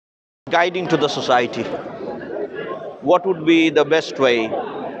guiding to the society, what would be the best way?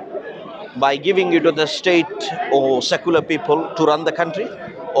 By giving it to the state or secular people to run the country,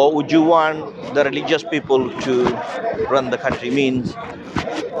 or would you want the religious people to run the country? Means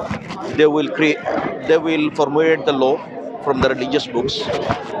they will formulate the law from the religious books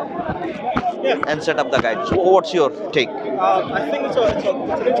Yeah. and set up the guides. What's your take? I think it's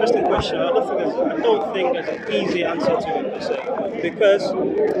an interesting question. I don't think there's an easy answer to it per se. Because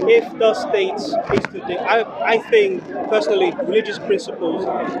if the states is to I think personally religious principles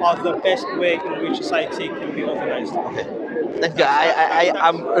are the best way in which society can be organized. Okay. Thank you.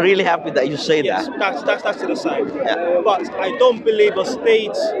 I'm really happy that you say Yes, that. that's to the side. Yeah. But I don't believe a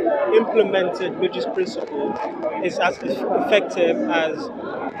state implemented religious principle is as effective as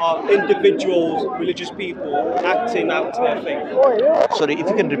individuals, religious people acting out their faith. Sorry, if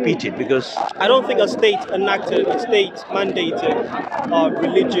you can repeat it, because I don't think a state mandated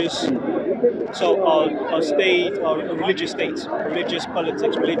religious, a state or a religious state, religious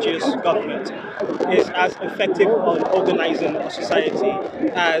politics, religious government is as effective on organizing a society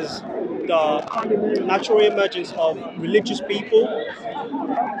as the natural emergence of religious people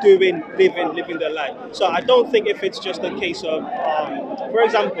living their life. So I don't think if it's just a case of, for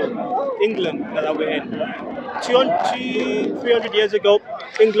example, England that we're in. 300 years ago,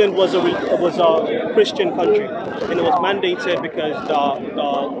 England was a Christian country, and it was mandated because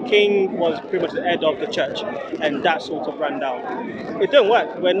the king was pretty much the head of the church, and that sort of ran down. It didn't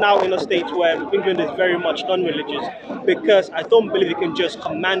work. We're now in a state where England is very much non-religious because I don't believe you can just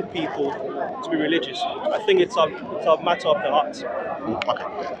command people to be religious. I think it's a matter of the heart.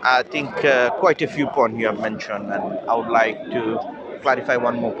 okay, I think quite a few points you have mentioned, and I would like to clarify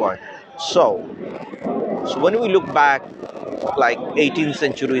one more point. So when we look back, like 18th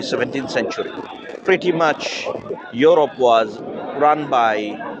century, 17th century, pretty much Europe was run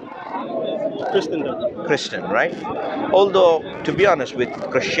by Christendom. Christian, right? Although, to be honest, with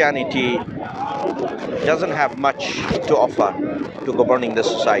Christianity doesn't have much to offer to governing the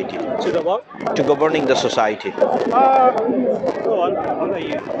society. To the what? To governing the society, Go on. I'll let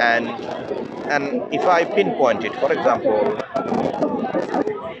you. and if I pinpoint it, for example,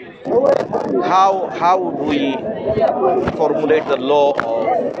 how would we formulate the law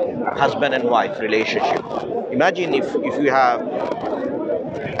of husband and wife relationship? Imagine if you have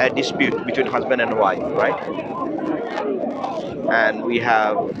a dispute between husband and wife, right? And we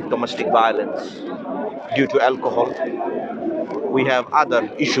have domestic violence due to alcohol. We have other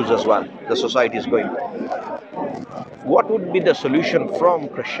issues as well the society is going through. What would be the solution from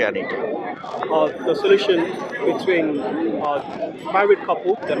Christianity? The solution between married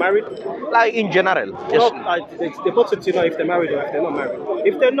couple, they're married. Like in general, just It's important to know if they're married or if they're not married.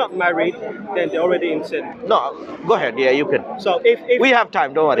 If they're not married, then they're already in sin. no. Go ahead. Yeah, you can. So if We have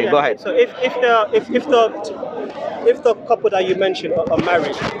time. Don't worry. yeah, Go ahead. So if the couple that you mentioned are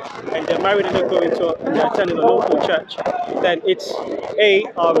married and they're married and they're attending a local church, then it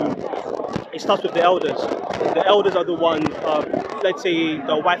starts with the elders. The elders are the one. Let's say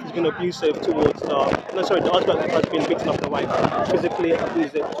the wife has been abusive towards the husband has been beaten up the wife, physically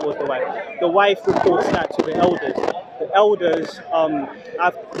abusive towards the wife. The wife reports that to the elders. The elders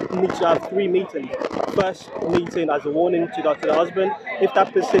need to have 3 meetings. First meeting as a warning to the husband. If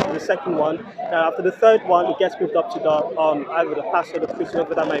that persists, the second one. After the third one, it gets moved up to the either the pastor, the priest,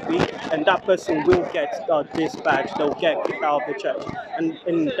 whoever that might be, and that person will get dispatched. They'll get kicked out of the church, and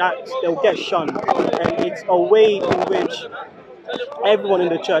in that they'll get shunned. And it's a way in which everyone in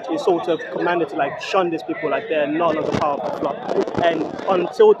the church is sort of commanded to like shun these people, like they're none of the power of the flock. And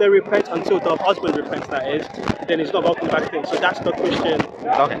until they repent, until the husband repents, that is, then it's not welcome back in. So that's the Christian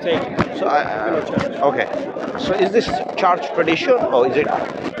take. So in the church. okay. So is this church tradition or is it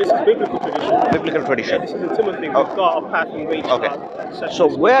This is biblical tradition. biblical Yeah, tradition? this is in Timothy. We've Oh. got a path in which Okay. So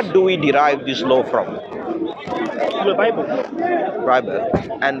where do we derive this law from? the Bible. Bible.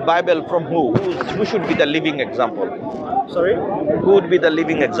 And Bible from who? Who should be the living example? Sorry? Who would be the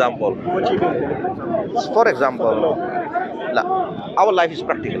living example? What do you mean? For example, our life is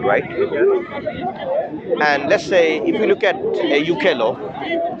practical, right? And let's say if you look at a UK law,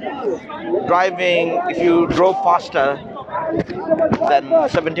 driving, if you drove faster than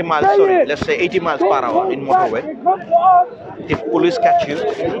 70 miles, sorry, let's say 80 miles per hour in motorway, if police catch you,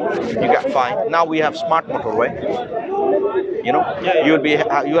 you get fined. Now we have smart motorway. You know,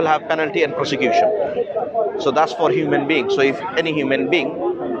 you will have penalty and prosecution. So that's for human beings. So if any human being,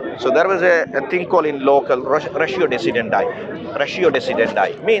 so there was a thing called in local ratio decidendi. Ratio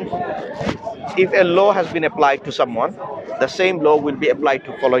decidendi means if a law has been applied to someone, the same law will be applied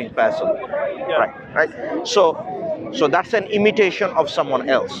to following person. Yeah. Right. So So that's an imitation of someone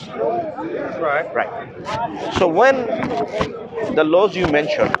else. Right. Right. So when the laws you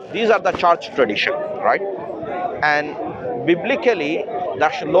mentioned, these are the church tradition, right? And biblically,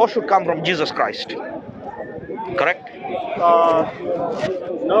 that law should come from Jesus Christ. Correct?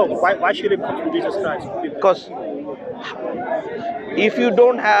 No. Why should it come from Jesus Christ? Because if you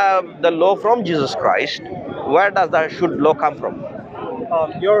don't have the law from Jesus Christ, where does the should law come from?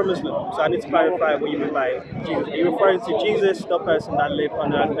 You're a Muslim, so I need to clarify what you mean by Jesus. Are you referring to Jesus, the person that lived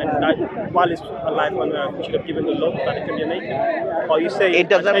on earth, and that while he's alive on earth, he should have given the law that it can be naked? Or are you saying It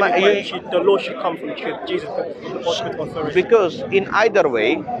doesn't at any matter. point the law should come from Jesus, the ultimate authority? Because in either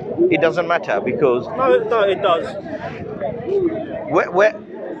way, it doesn't matter. Because No, it does. where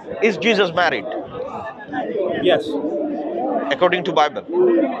is Jesus married? Yes. According to Bible,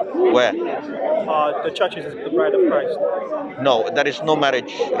 where? The church is the bride of Christ. No, there is no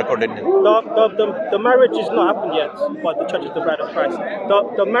marriage recorded. The marriage is not happened yet, but the church is the bride of Christ.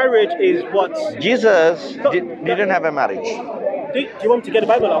 The marriage is what. Jesus didn't have a marriage. Do you want me to get the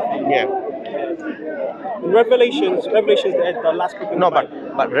Bible out? Yeah. In Revelations, the last book. No,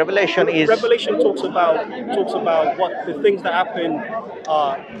 but Revelation is. Revelation talks about what the things that happen.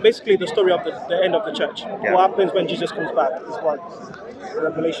 Basically, the story of the end of the church. Yeah. What happens when Jesus comes back is what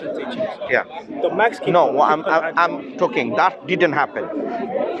Revelation teaches. Yeah. The max. I'm talking that didn't happen.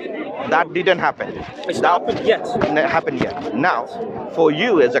 That didn't happen. It's not happened yet. Happened yet. Now, for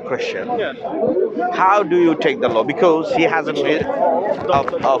you as a Christian, Yeah. how do you take the law? Because he hasn't made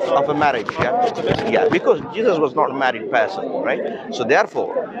of a marriage. Yeah. Yeah. Because Jesus was not a married person, right? So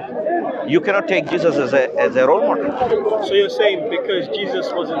therefore, you cannot take Jesus as a role model. So you're saying because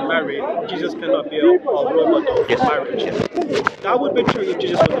Jesus wasn't married, Jesus cannot be a role model for marriage? Yes. That would be true if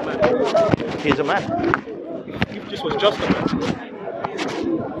Jesus was a man. He's a man. If Jesus was just a man.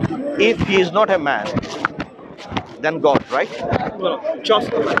 If he is not a man, then God, right? Well, just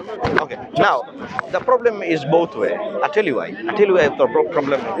a man. Okay. Now, the problem is both way. I tell you why. The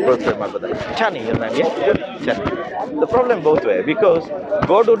problem both way, my brother. Chani, your name, yeah? Chani. The problem both way because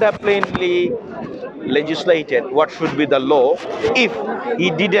God would have plainly legislated what should be the law if he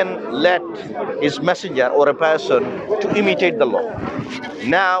didn't let his messenger or a person to imitate the law.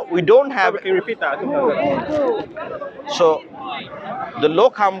 Now we don't have. Can you repeat that? So the law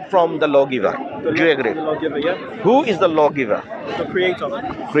comes from the lawgiver. Do you agree? The lawgiver, yeah. Who is the lawgiver? The creator.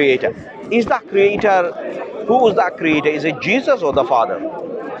 Creator. Is the creator? Who is the creator? Is it Jesus or the Father?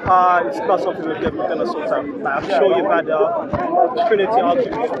 It's not something we're going to sort out. I'm sure you've had a Trinity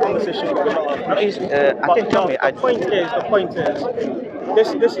argument conversation with a lot of. The point is,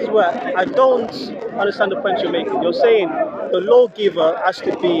 this is where I don't understand the point you're making. You're saying the lawgiver has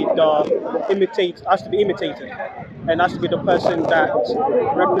to be imitated, and has to be the person that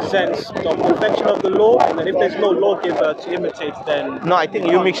represents the perfection of the law. And then if there's no lawgiver to imitate, then no, I think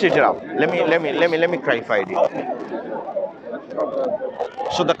you mixed it up. Let me clarify it.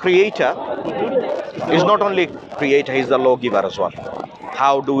 So the creator is not only creator, he's the lawgiver as well.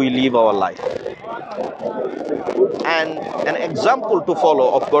 How do we live our life? And an example to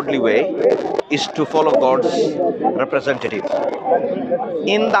follow of godly way is to follow God's representative.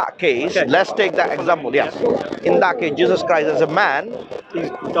 In that case, let's take that example. Yes. In that case, Jesus Christ as a man is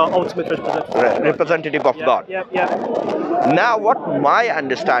the ultimate representative of God. Now, what my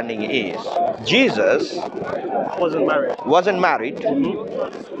understanding is, Jesus wasn't married.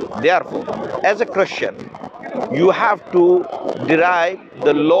 Therefore, as a Christian, you have to derive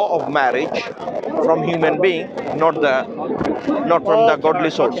the law of marriage from human being, not from the godly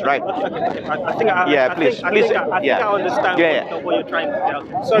source, right? I think I understand what you're trying to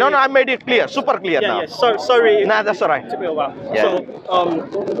tell. Sorry. No, I made it clear, super clear now. Sorry. Nah, that's all right. It took me a while. Yeah. So,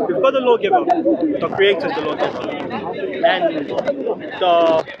 we've got the lawgiver, the creator is the lawgiver, and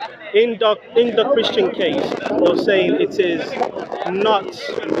in the Christian case, you're saying it is not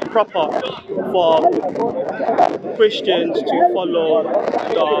proper for Christians to follow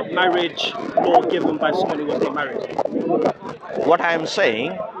the marriage law given by someone who was not married. What I am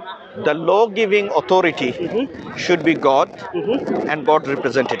saying, the law-giving authority should be God and God's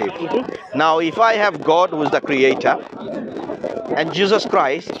representative. Now, if I have God who is the creator, and Jesus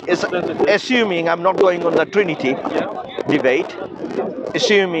Christ is assuming, I'm not going on the Trinity debate,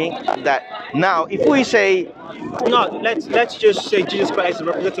 assuming that now if we say let's just say Jesus Christ is the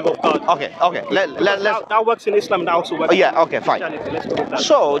representative of God. Okay. That works in Islam. That also works. Okay, fine.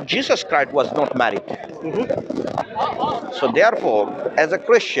 So Jesus Christ was not married. So therefore, as a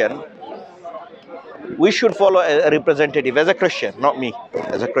Christian, we should follow a representative. As a Christian, not me.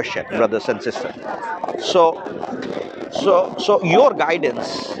 As a Christian, brothers and sisters. So your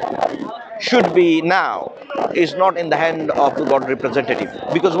guidance should be now is not in the hand of the God representative.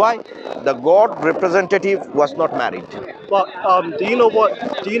 Because why? The God representative was not married. But do you know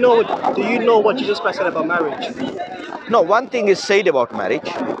what Jesus Christ said about marriage? No, one thing is said about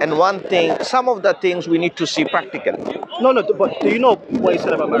marriage, and one thing, some of the things we need to see practically. No, no. But do you know what he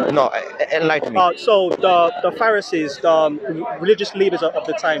said about marriage? No, enlighten me. So the Pharisees, the religious leaders of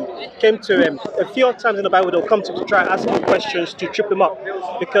the time, came to him a few times in the Bible. They'll come to try and ask him questions to trip him up,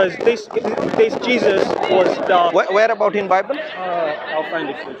 because this Jesus was the. Where about in Bible? I'll find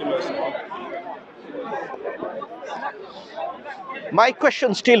it for you. Give me a second. My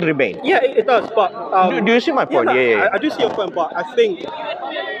question still remain. Yeah, it does. But Do you see my point? no, Yeah. I do see your point, but I think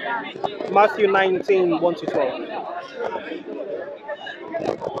Matthew 19, 1 to 12.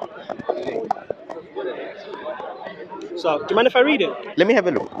 So, do you mind if I read it? Let me have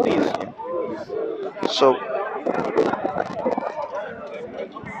a look. Please. So,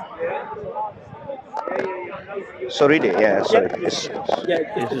 read it. Yeah, sorry. It's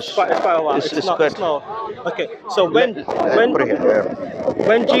quite a while. it's It's quite- not. Okay, so when put it here.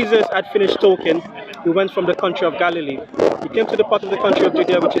 when Jesus had finished talking, he went from the country of Galilee. He came to the part of the country of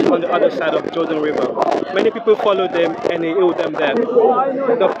Judea, which is on the other side of Jordan River. Many people followed him, and he healed them there.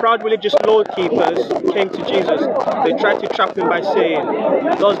 The proud religious law keepers came to Jesus. They tried to trap him by saying,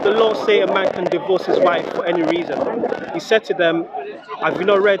 "Does the law say a man can divorce his wife for any reason?" He said to them, "Have you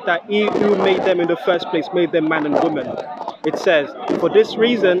not read that he who made them in the first place made them man and woman? It says, for this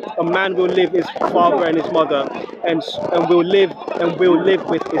reason, a man will leave his father and his mother, and will live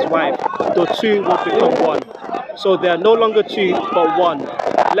with his wife. The two will become one. So they are no longer two, but one.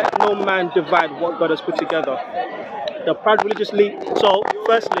 Let no man divide what God has put together." The proud religiously. So,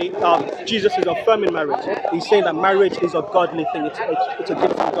 firstly, Jesus is affirming marriage. He's saying that marriage is a godly thing. It's a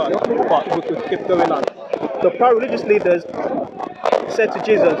gift from God. But we could keep going on. The proud religious leaders said to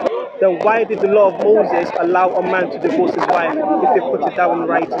Jesus, "Then why did the law of Moses allow a man to divorce his wife if he put it down in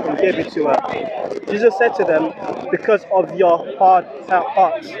writing and gave it to her?" Jesus said to them, "Because of your hard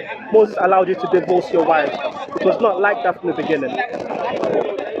hearts, Moses allowed you to divorce your wives. It was not like that from the beginning."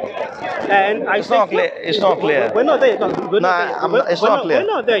 And I It's say, not clear. It's not clear. We're not there yet. No, It's not clear. We're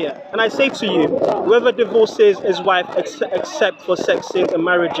not there yet. And I say to you, whoever divorces his wife except for sex sins and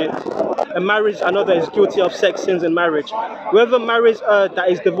marriages, and marries another is guilty of sex sins and marriage. Whoever marries her that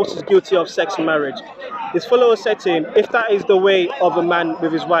is divorced is guilty of sex and marriage. His followers said to him, "If that is the way of a man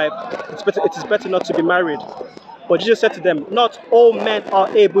with his wife, it is better not to be married." But Jesus said to them, "Not all men are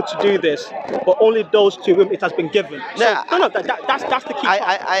able to do this, but only those to whom it has been given." So, Yeah, that's the key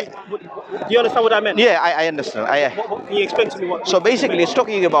part. Do you understand what I meant? Yeah, I understand. Can you explain to me what? So basically, it's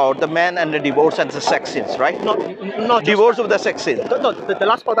talking about the man and the divorce and the sex sins, right? Not Divorce of the sex sins. No, the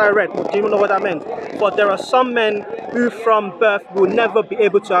last part I read, do you know what that meant? For there are some men who from birth will never be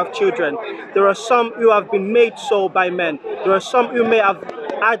able to have children. There are some who have been made so by men. There are some who may have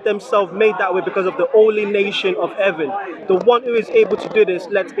had themselves made that way because of the holy nation of heaven. The one who is able to do this,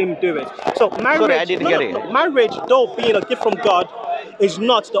 let him do it. So marriage, Sorry, I didn't get it. Marriage, though being a gift from God, is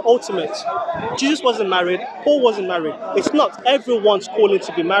not the ultimate. Jesus wasn't married. Paul wasn't married. It's not everyone's calling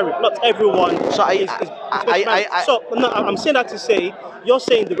to be married. Not everyone. So I'm saying that to say, you're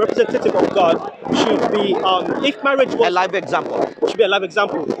saying the representative of God should be, if marriage was a live example. should be a live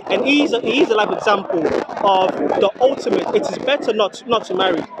example, and he is a live example of the ultimate. It is better not to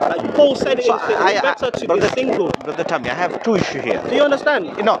marry. Like Paul said it, it's better to be single. Brother Tommy, I have two issues here. Do you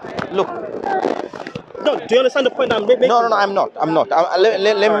understand? Look. No, do you understand the point I'm making? No, I'm not.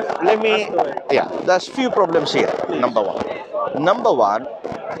 Let me. Yeah, there's few problems here. Number one,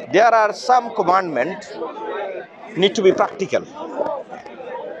 there are some commandments need to be practical,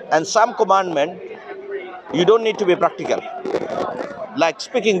 and some commandment you don't need to be practical. Like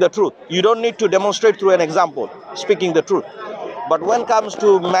speaking the truth, you don't need to demonstrate through an example. Speaking the truth, but when it comes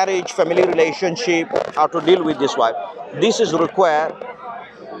to marriage, family relationship, how to deal with this wife, this is required.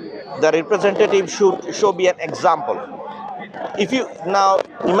 The representative should be an example. If you now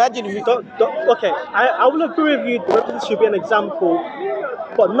imagine if you okay, I will agree with you. The representative should be an example,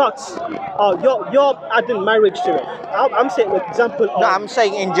 but not. You're adding marriage to it. I'm saying an example. No, I'm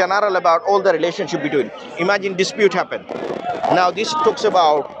saying in general about all the relationship between. Imagine dispute happen. Now this talks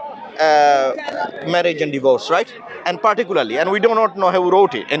about marriage and divorce, right? And particularly, and we do not know who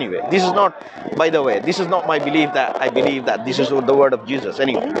wrote it anyway. This is not, by the way, this is not my belief that I believe that this is the word of Jesus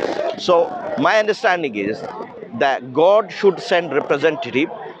anyway. So my understanding is that God should send representative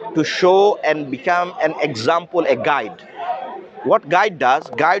to show and become an example, a guide. What guide does,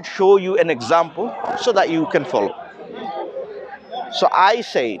 guide show you an example so that you can follow. So I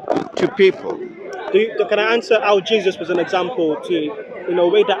say to people, can I answer how Jesus was an example to in a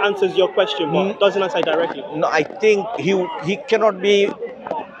way that answers your question, but doesn't answer it directly. No, I think he cannot be.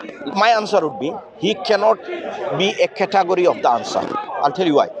 My answer would be he cannot be a category of the answer. I'll tell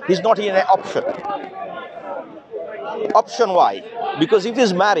you why. He's not in an option. Option why? Because if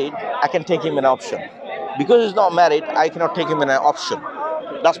he's married, I can take him in an option. Because he's not married, I cannot take him in an option.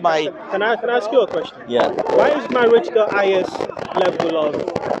 That's my. Can I ask you a question? Yeah. Why is marriage the highest level of?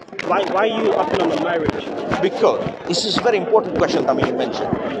 Why are you upping on the marriage? Because this is a very important question that you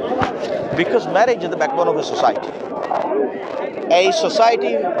mentioned. Because marriage is the backbone of a society. A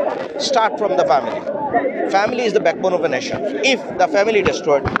society starts from the family. Family is the backbone of a nation. If the family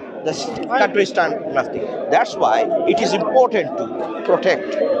destroyed, the country stand nothing. That's why it is important to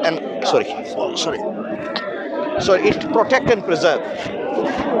protect and protect and preserve.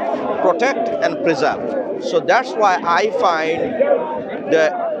 Protect and preserve. So that's why I find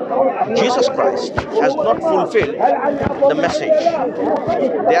that Jesus Christ has not fulfilled the message.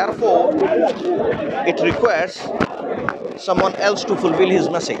 Therefore, it requires someone else to fulfill his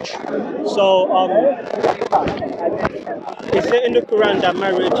message. So, is it in the Quran that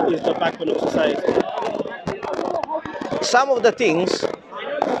marriage is the backbone of society? Some of the things,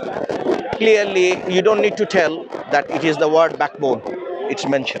 clearly, you don't need to tell that it is the word backbone. It's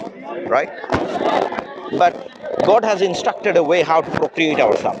mentioned, right? But God has instructed a way how to procreate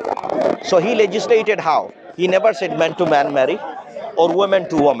ourselves. So he legislated how? He never said man to man marry or woman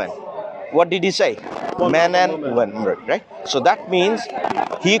to woman. What did he say? Man and woman, right? So that means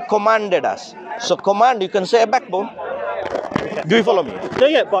he commanded us. So command, you can say a backbone. Do you follow me?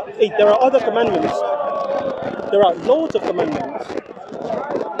 Yeah, but there are other commandments. There are loads of commandments.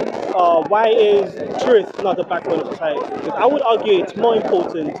 Why is truth not the backbone of society? Because I would argue it's more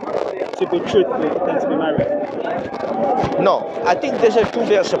important to be truthful than to be married. No, I think there's a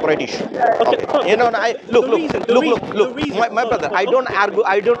two-layer separate issue. Okay. You know, look. My brother, I don't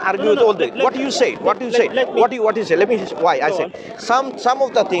argue with all this. What do you say? What do you say? What do you say? Let me just why I said some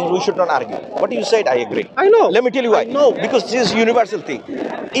of the things we should not argue. What you said, I agree. I know. Let me tell you why. No, because this is a universal thing.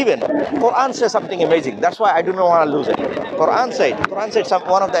 Even Quran says something amazing. That's why I do not want to lose it. Quran said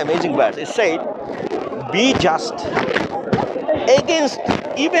one of the amazing verse. It said, "Be just against,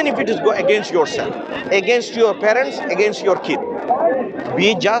 even if it is go against yourself, against your parents, against your kid.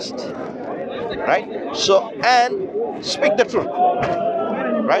 Be just, right? So and speak the truth,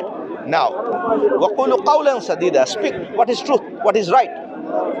 right? Now, وَقُولُوا قَوْلًا سَدِيدًا. Speak what is truth, what is right.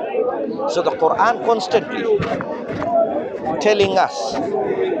 So the Quran constantly telling us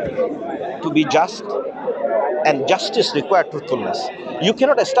to be just, and justice requires truthfulness. You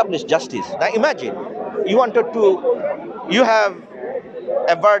cannot establish justice. Now imagine, you have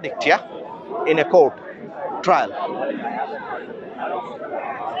a verdict, yeah, in a court trial.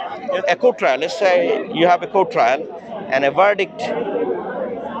 A court trial, let's say you have a court trial and a verdict,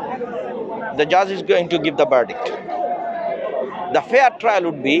 the judge is going to give the verdict. The fair trial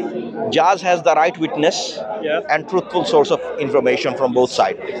would be, judge has the right witness and truthful source of information from both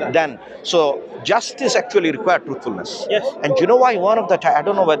sides. Exactly. Then, so justice actually requires truthfulness. Yes. And you know why? One of the, I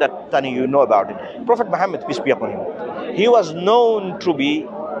don't know whether, Tani, you know about it. Prophet Muhammad, peace be upon him, he was known to be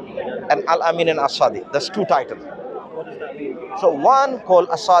an Al-Amin and As-Sadiq. That's two titles. What does that mean? So one called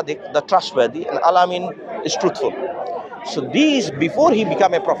As-Sadiq, the trustworthy, and Al-Amin is truthful. So these, before he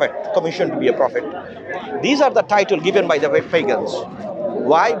became a prophet, commissioned to be a prophet, these are the title given by the pagans.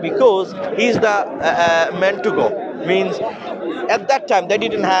 Why? Because he's the man to go. Means at that time they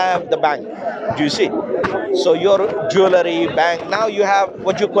didn't have the bank. Do you see? So your jewelry, bank, now you have,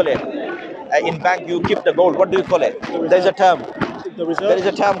 what do you call it? In bank you keep the gold. What do you call it? There's a term. The reserve? There is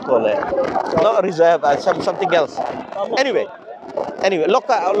a term called it. Not reserve, something else. Anyway,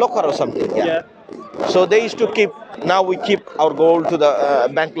 locker or something. Yeah. So they used to keep, now we keep our gold to the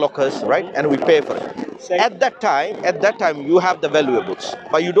bank lockers, right? And we pay for it. At that time you have the valuables,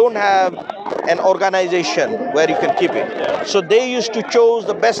 but you don't have an organization where you can keep it. So they used to choose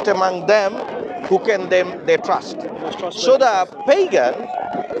the best among them who can they trust. So the pagan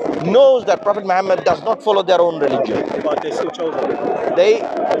knows that Prophet Muhammad does not follow their own religion. But they still chose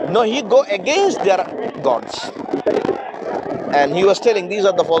him. He go against their gods. And he was telling these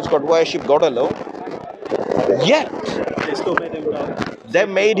are the false gods, worship God alone. Yet They still made him they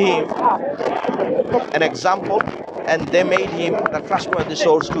made him an example, and they made him the trustworthy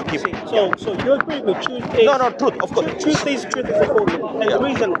source to keep it. So you agree with truth is... No, truth, of course. Truth is important. And the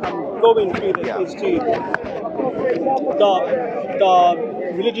reason I'm going through this is to...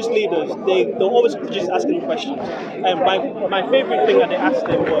 religious leaders, they're always just asking questions. And my favorite thing that they asked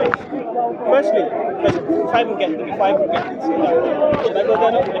them was, firstly, if I even get this, should I go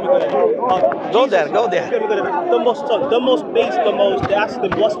there now? Let me go there. Go there, go there. Let me go there. The most basic, they asked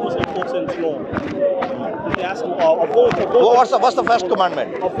them what's the most important law. They asked them, What's the first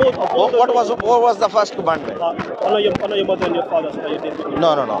commandment? What was the first commandment? Honor your mother and your father, so that your days will be.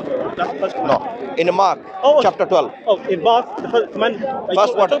 No. That's the first commandment. No. In Mark, chapter 12. Oh, in Mark, the first commandment. I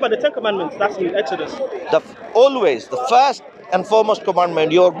talk about the 10 Commandments. That's in Exodus. Always, the first and foremost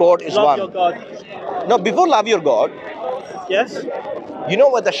commandment, your God is Love one. your God. No, before love your God, Yes. you know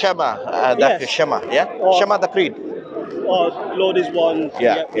what the Shema, Yes. Shema, yeah? Shema, the creed. Lord is one.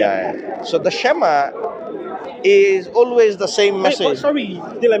 Yeah. So the Shema is always the same message. Wait, sorry, you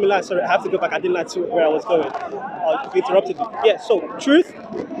didn't let me land. Sorry, I have to go back. I didn't land to where I was going. You interrupted me. Yeah, so truth,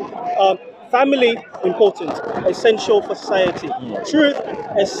 family, important, essential for society. Truth,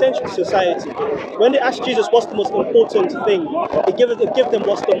 essential to society. When they asked Jesus what's the most important thing, they give them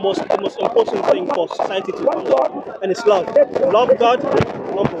what's the most important thing for society to follow, and it's love. Love God,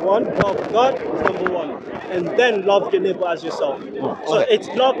 number one. Love God is number one, and then love your neighbor as yourself. So it's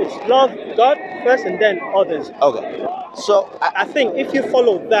love God first, and then others. Okay. So I think if you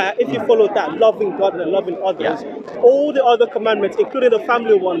follow that, loving God and loving others, all the other commandments, including the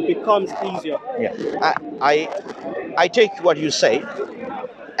family one, becomes easier. Yeah, I take what you say,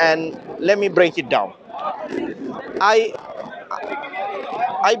 and let me break it down. I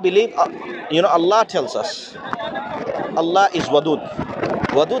believe, Allah tells us, Allah is Wadud.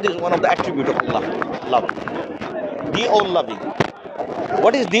 Wadud is one of the attributes of Allah, love. The all loving.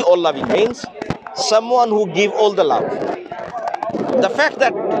 What is the all loving? Means someone who give all the love. The fact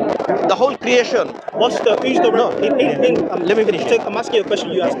that the whole creation. Let me finish. I'm asking you a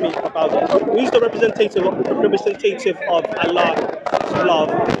question you asked me about it. Who's the representative of Allah's love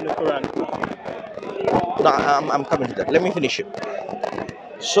in the Quran? No, I'm coming to that. Let me finish it.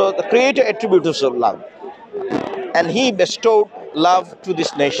 So the creator attributes of love, and he bestowed love to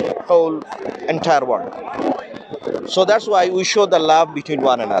this nation, whole entire world. So that's why we show the love between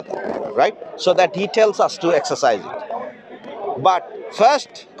one another, right? So that he tells us to exercise it. But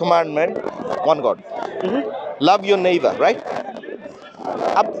first commandment, one God. Love your neighbor, right?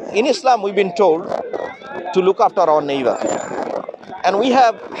 In Islam, we've been told to look after our neighbor. And we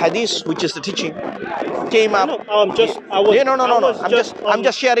have hadith, which is the teaching, came up. I'm just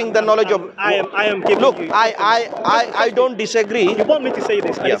sharing the knowledge of. I am giving look, you. I don't disagree. You want me to say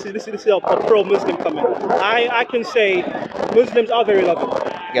this? Yeah. This is a pro-Muslim comment. I can say Muslims are very loving.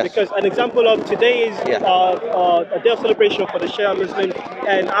 Yes. Because an example of today is a day of celebration for the Shia Muslims,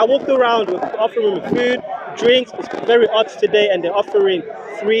 and I walked around offering them food, drinks. It's very hot today, and they're offering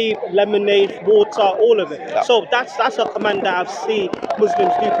free lemonade, water, all of it. Yeah. So that's a command that I've seen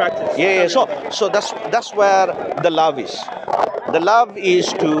Muslims do practice. Yeah. So that's where the love is. The love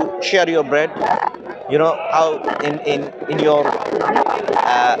is to share your bread. You know how in your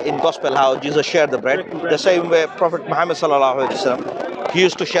in gospel how Jesus shared the bread. The same way Prophet Muhammad sallallahu alaihi wasallam, he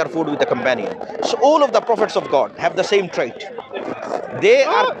used to share food with the companion. So all of the prophets of God have the same trait.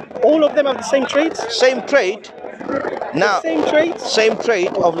 All of them have the same traits. Same trait. Now, same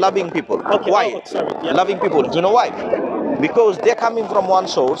trait of loving people. Okay. Why? Loving people. You know why? Because they're coming from one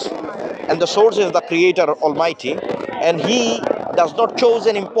source, and the source is the Creator Almighty, and He does not choose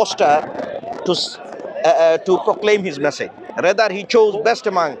an impostor to proclaim His message. Rather, He chose best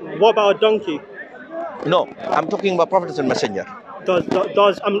among. What about a donkey? No, I'm talking about prophets and messenger.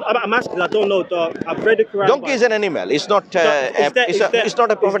 I'm asking. I don't know. I've read the Quran. Donkey is an animal. It's not. It's not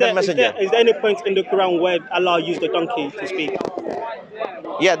a prophet and messenger. Is there any point in the Quran where Allah used the donkey to speak?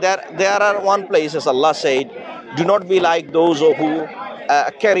 Yeah, there are one place as Allah said, "Do not be like those who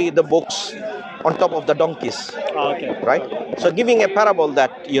carry the books on top of the donkeys." Okay. Right. So giving a parable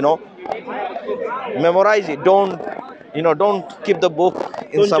that memorize it. Don't keep the book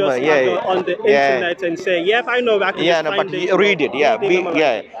in somewhere. On the internet and say, "Yep, I know." I can but read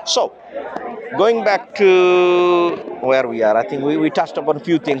it. So, going back to where we are, I think we touched upon a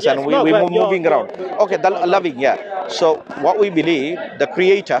few things, and we're moving around. Okay, the loving. Yeah. So what we believe, the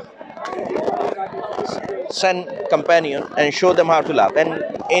Creator send companion and show them how to love. And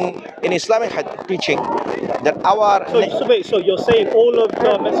in Islamic teaching, that our so you're saying all of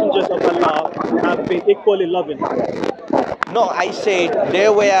the messengers of Allah have been equally loving? No, I said they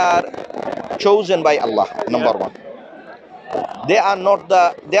were chosen by Allah, number one. They are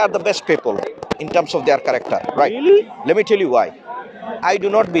the best people in terms of their character, right? Really? Let me tell you why. I do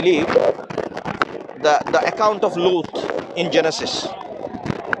not believe the account of Lot in Genesis,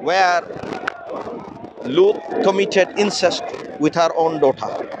 where Lut committed incest with her own daughter,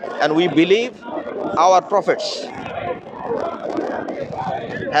 and we believe our prophets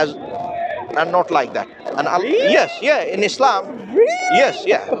has are not like that. And Really? yes, yeah, in Islam, Really? yes,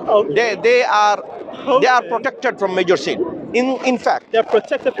 yeah, Okay. they are Okay. protected from major sin. In fact, They're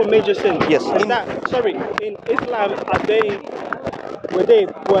protected from major sins. yes, Is that sorry? In Islam,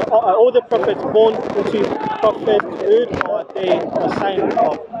 are all the prophets born into prophethood, or are they a sign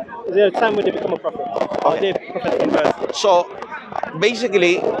of? Is there a time when they become a prophet? Or are they prophets from birth? so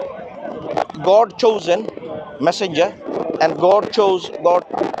basically, God chosen messenger, and God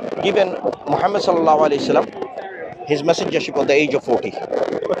given Muhammad sallallahu alaihi wasallam his messengership at the age of 40.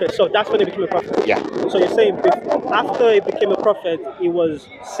 Okay, so that's when he became a prophet. Yeah. So you're saying after he became a prophet, he was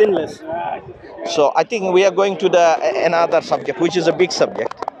sinless. So I think we are going to the another subject, which is a big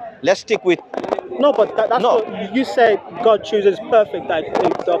subject. Let's stick with No, but that's No. what you said. God chooses perfect. That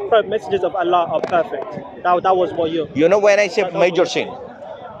the messages of Allah are perfect. That was what you. you know when I say That was major what sin.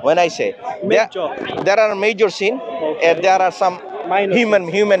 When I say Major. there are major sin, Okay. and there are some Minor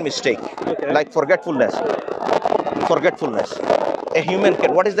human mistake, Okay. like forgetfulness. A human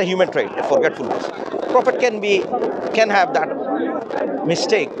can. What is the human trait? Forgetfulness. Prophet can have that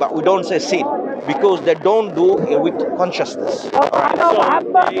mistake, but we don't say sin because they don't do it with consciousness. So once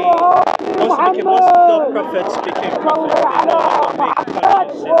the prophets became prophets, they no longer make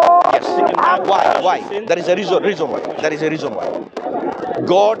conscious sin. Yes. They can have Why? conscious Why? sin. There is a reason why. There is a reason why.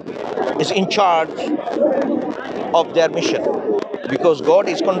 God is in charge of their mission because God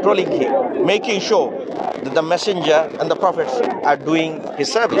is controlling him, making sure that the messenger and the prophets are doing his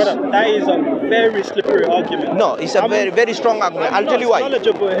service. Brother, that is a very slippery argument. No, it's a very strong argument. I'll tell you why.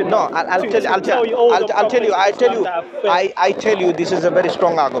 No, I'll tell you this is a very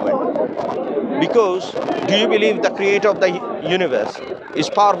strong argument. Because do you believe the creator of the universe is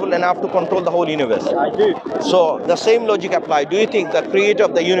powerful enough to control the whole universe? I do. So the same logic applies. Do you think the creator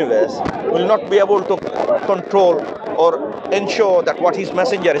of the universe will not be able to control or ensure that what his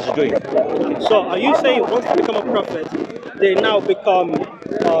messenger is doing? So are you saying once they become a prophet, they now become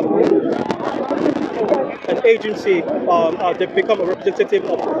an agency, they become a representative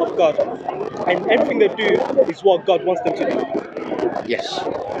of God, and everything they do is what God wants them to do? Yes,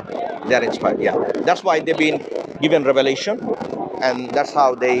 they are inspired. Yeah, that's why they've been given revelation, and that's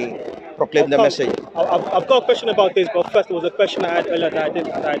how they proclaim the message. I've got a question about this, but first there was a question I had earlier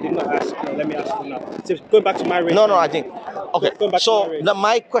that I did not ask. Let me ask you now. So going back to marriage. No, I think okay. Going back to So marriage.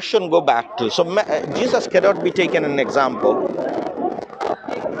 my question go back to Jesus cannot be taken an example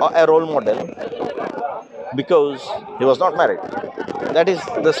or a role model because he was not married. That is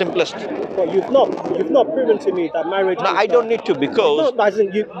the simplest. But you've not proven to me that marriage. No, I don't need to because No, as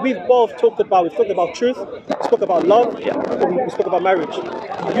in we've talked about truth, we spoke about love, we spoke about marriage.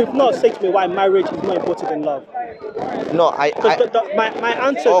 You've not said to me why marriage is more important than love. no, My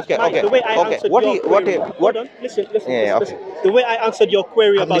answer. Okay. The way I answered your query. Hold on, listen. Yeah, listen. The way I answered your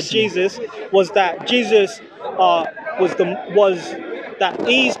query about listening. Jesus was that Jesus was that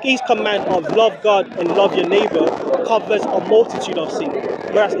his command of love God and love your neighbor covers a multitude of sin,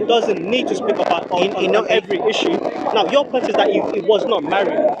 whereas it doesn't need to speak about on every issue. Now your point is that he was not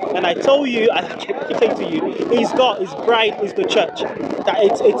married, and I told you, I keep saying to you, his bride is the church. That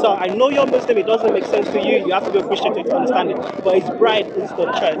it's I know you're Muslim, it doesn't make sense to you. You have to be a Christian to understand it, but his bride is the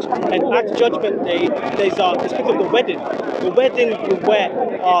church. And at Judgment Day, there's speak of the wedding. The wedding where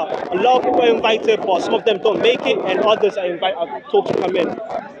a lot of people are invited, but some of them don't make it, and others are told to come in.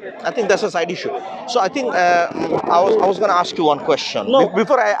 I think that's a side issue. So I think I was going to ask you one question. No,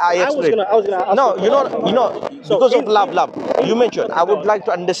 before I explain. I was gonna ask No, you know, So because of love. You mentioned. I would like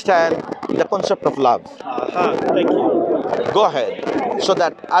to understand the concept of love. Thank you. Go ahead, so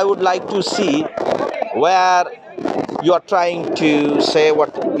that I would like to see where you are trying to say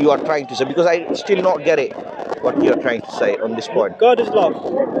what you are trying to say, because I still not get it what you are trying to say on this point. God is love.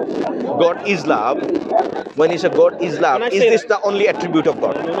 God is love. When you say God is love, is this the only attribute of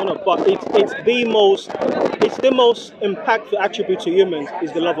God? No. But it's the most impactful attribute to humans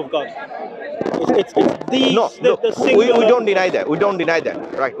is the love of God. It's the singular. We don't deny that. We don't deny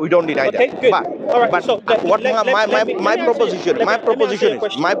that. Right? We don't deny Okay, that. good. But, all right. but So my proposition. Let me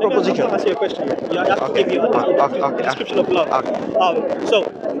answer your question. You have to give me a description of love.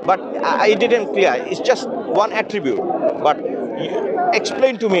 But I didn't clear. It's just one attribute. But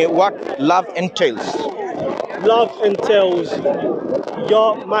explain to me what love entails. Love entails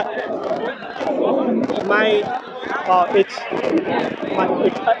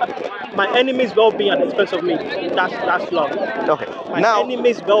my enemy's well-being at the expense of me. That's love. Okay. My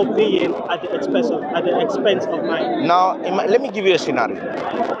enemy's well-being at the expense of mine. Now let me give you a scenario.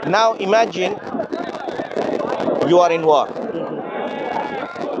 Now imagine you are in war,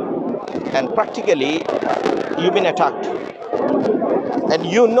 and practically you've been attacked, and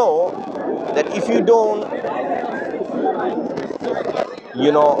you know that if you don't,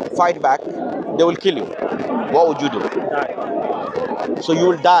 fight back, they will kill you. What would you do? Die. So you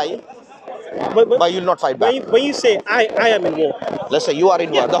will die, but you'll not fight back. When you say I am in war, Let's say you are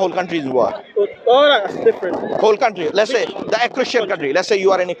in war. The whole country is in war. oh, that's different. Whole country. Let's say a Christian country. Let's say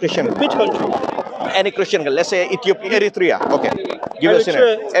you are in a Christian. Which country? Any Christian country. Let's say Ethiopia, Eritrea. Okay. Give us a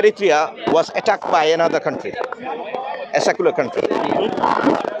name. Eritrea was attacked by another country, a secular country.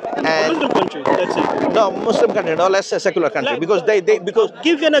 And Muslim country, let's say. no, Muslim country. No, let's say secular country, because because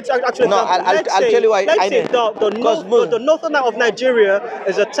give you an actual example. No, I'll tell you why. Let's say the northern of Nigeria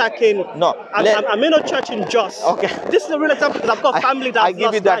is attacking. No, I'm in a church in Jos. Okay. This is a real example because I've got family that. I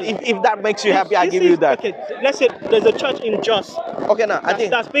give you that. If that makes you happy, I give you that. Okay, let's say there's a church in Jos. Okay, now I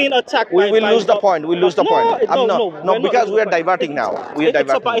think that's being attacked. We will lose the point. We lose the point. No, because we are diverting now. We are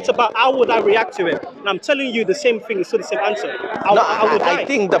diverting. It's about how would I react to it, and I'm telling you the same thing. It's still the same answer. I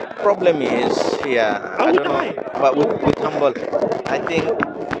think the problem is, I don't know, but with humble, I think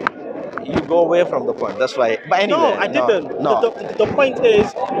you go away from the point. That's why. But anyway, no, I didn't. No. The point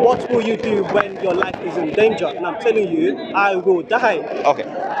is, what will you do when your life is in danger? And I'm telling you, I will die. Okay.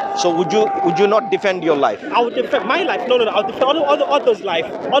 So would you not defend your life? I would defend my life. No. I'll defend others' life,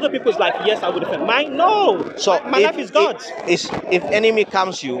 other people's life. Yes, I would defend mine. No. So my life is God's. If enemy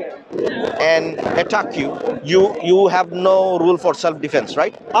comes you and attack you, you have no rule for self-defense,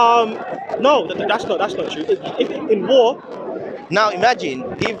 right? No, that's not true. If in war. Now imagine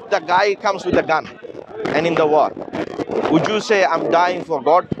if the guy comes with a gun and in the war, would you say I'm dying for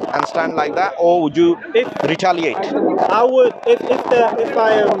God and stand like that, or would you retaliate? I would if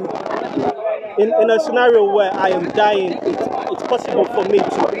I am in a scenario where I am dying, it's possible for me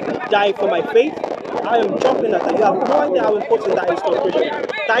to die for my faith. I am jumping at that. You have no idea how important that is to a Christian.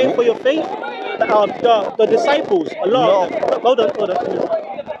 Dying for your faith. The disciples, a lot of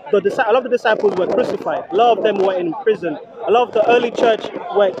the disciples were crucified. A lot of them were in prison. A lot of the early church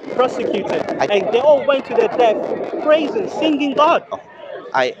were persecuted, and they all went to their death praising, singing God.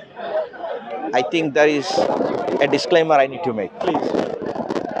 I think there is a disclaimer I need to make. Please.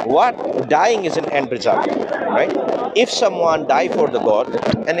 What dying is an end result, right? If someone die for the God,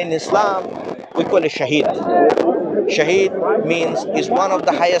 and in Islam we call it shaheed. Shaheed means is one of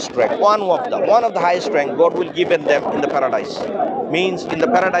the highest rank, one of the highest rank God will give them in the paradise. Means in the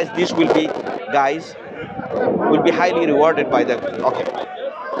paradise these will be guys will be highly rewarded by them. Okay.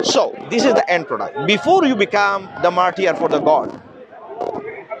 So this is the end product. Before you become the martyr for the God,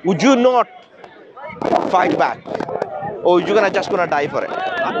 would you not fight back, or you just gonna die for it?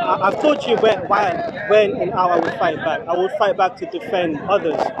 I've told you when and how I would fight back. I would fight back to defend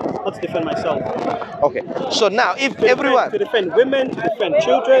others, not to defend myself. Okay. So now, if to everyone defend women, to defend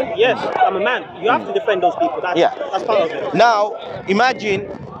children, yes, I'm a man. You have to defend those people. That's part of it. Now, imagine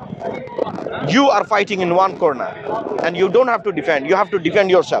you are fighting in one corner, and you don't have to defend. You have to defend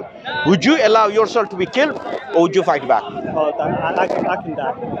yourself. Would you allow yourself to be killed, or would you fight back? Oh, I can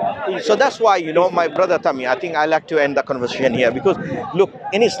die. So that's why, my brother Tami, I think I like to end the conversation here, because look,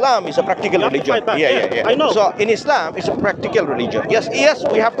 in Islam it's a practical religion. Yeah. I know. So in Islam it's a practical religion. Yes,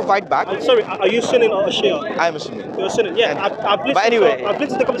 we have to fight back. I'm sorry, are you Sunni or a Shia? I'm a Sunni. You're a Sunni. Yeah. I've listened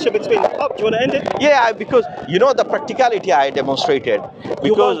to the conversation between. Do you want to end it? Yeah, because the practicality I demonstrated.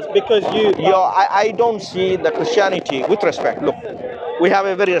 Because I don't see the Christianity with respect. Look, we have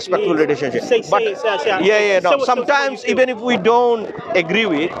a very respectful relationship. No. Sometimes even if we don't agree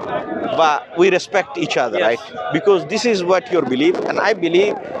with, but we respect each other, right? Because this is what your belief, and I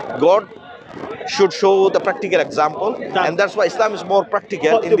believe God should show the practical example, and that's why Islam is more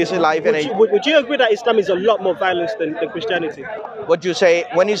practical in this life. Would you agree that Islam is a lot more violence than Christianity? What you say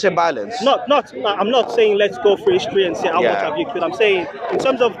when you say violence? I'm not saying let's go through history and say how much have you killed. I'm saying in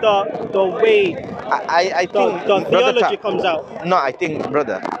terms of the way I think the theology comes out. No, I think,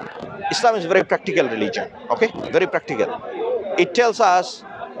 brother, Islam is a very practical religion. Okay, very practical. It tells us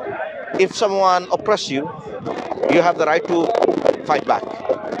if someone oppresses you, you have the right to fight back.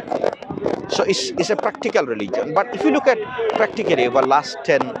 So it's a practical religion. But if you look at practically over last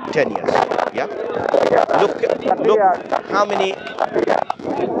 10 years, look how many.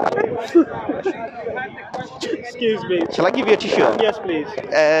 Excuse me. Shall I give you a tissue? Yes, please.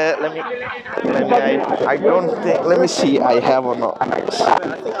 I don't think. Let me see. I have or not. I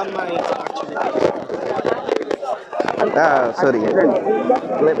think I might actually. Sorry.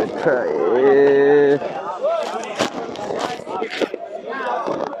 Let me try.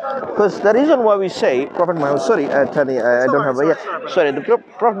 Because the reason why we say Prophet Muhammad, sorry, Tani, I don't have a, sorry, the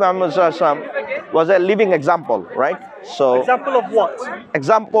Prophet Muhammad was a living example, right? So Example of what?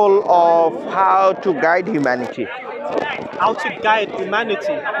 example of how to guide humanity. How to guide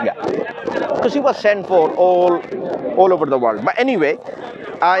humanity. Yeah, because he was sent for all over the world. But anyway,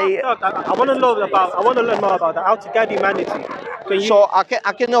 I I want to know about. I want to learn more about that. How to guide humanity. Can you? so I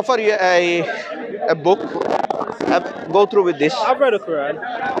can offer you a book. Go through with this. I've read the Quran.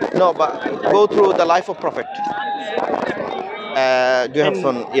 No, but go through the life of Prophet. Do you have And-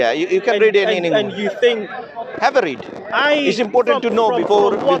 fun? Yeah, you can read any. and you think Have a read. It's important to know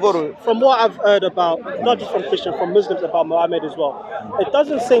before. From what I've heard about, not just from Christians, from Muslims about Muhammad as well, it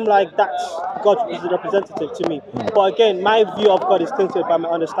doesn't seem like that's God's representative to me. But again, my view of God is tainted by my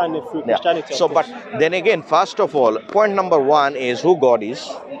understanding through Yeah. Christianity. So, but then again, first of all, point number one is who God is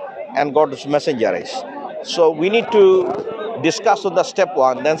and God's messenger is. So we need to discuss on the step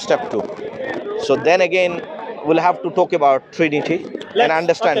one, then step two. So then again, we'll have to talk about Trinity and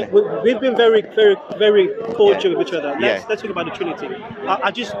understand. Okay, we've been very cordial with each other. Yeah. Let's talk about the Trinity.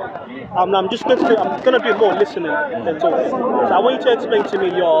 I'm just going to do more listening than talking. So I want you to explain to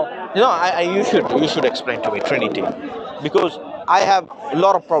me your. No, you should explain to me Trinity, because I have a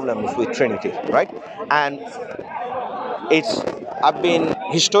lot of problems with Trinity, right? And I've been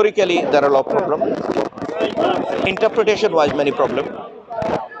historically there are a lot of problems. Interpretation wise, many problems.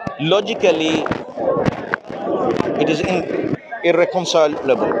 Logically, it is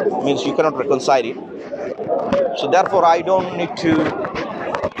irreconcilable. Means you cannot reconcile it. So therefore, I don't need to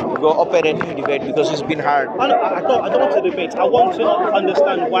go open any debate because it's been hard. I don't want to debate. I want to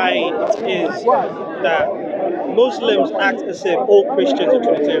understand why it is that Muslims act as if all Christians are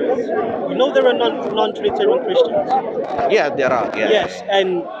Trinitarians. You know there are non-Trinitarian Christians. Yeah, there are. Yeah. Yes,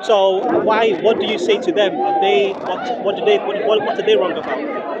 and so why? What do you say to them? Are they what are they wrong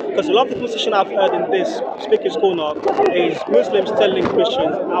about? Because a lot of the position I've heard in this speaker's corner is Muslims telling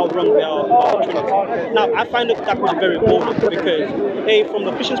Christians how wrong they are about the Trinity. Now, I find that question very important because, from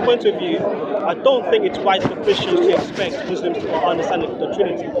the Christian's point of view, I don't think it's wise for Christians to expect Muslims to understand the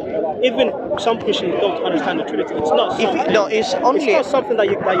Trinity. Even some Christians don't understand the Trinity. It's not something. It's only. It's not something that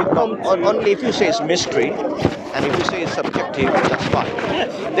you come to. Only if you say it's mystery, and if you say it's subjective, that's fine.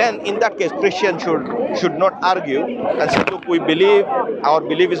 Yes. Then in that case, Christians should not argue and say, look, we believe, our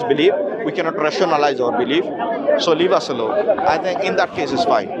belief is belief, we cannot rationalize our belief, so leave us alone. I think in that case it's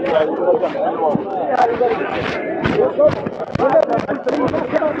fine.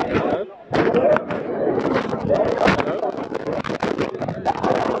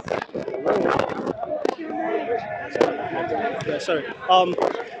 Yeah, sorry.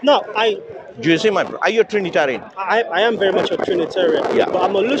 No, Do you see my? Are you a Trinitarian? I am very much a Trinitarian, Yeah. but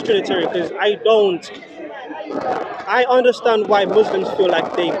I'm a loose Trinitarian because I understand why Muslims feel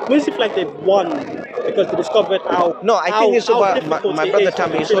like they've won because they discovered how. No, I think it's how about difficult my it brother is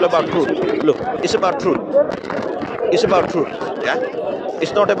Tammy. for It's all about truth. Trinity. Look, it's about truth. It's about truth. Yeah,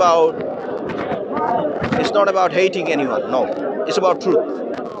 it's not about hating anyone. No, it's about truth.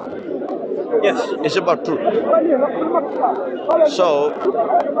 Yes. It's about truth. So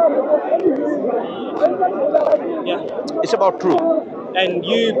Yeah. it's about truth. And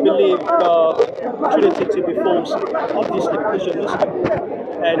you believe the Trinity to be false, obviously because you're Muslim.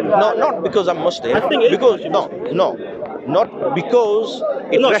 And No, not because I'm Muslim. I think it is because because no, not because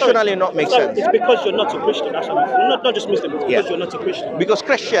it rationally not makes sense. It's because you're not a Christian. That's what I'm saying. Not just Muslim, it's because Yeah. you're not a Christian. Because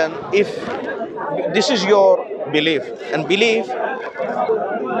Christian, if this is your belief, and belief,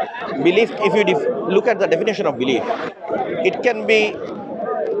 if you look at the definition of belief, it can be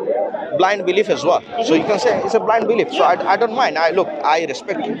blind belief as well. So you can say it's a blind belief. So I don't mind. I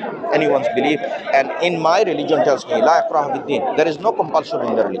respect anyone's belief, and in my religion tells me la ikraha fid din. There is no compulsion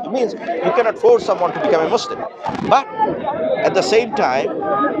in the religion. It means you cannot force someone to become a Muslim. But at the same time,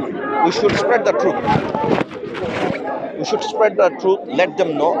 we should spread the truth. We should spread the truth. Let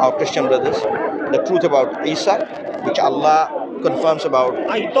them know, our Christian brothers, the truth about Isa, which Allah confirms about.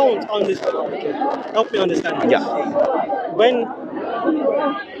 I don't understand. Okay. Help me understand this. Yeah. When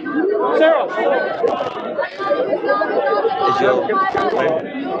Sarah, Is your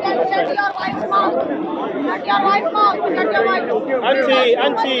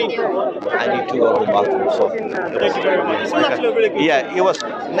Auntie, I need to go to the bathroom. So thank you very much. It's actually really good. yeah, it was.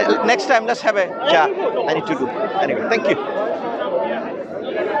 Next time, let's have a chat. I need to do. Anyway, thank you.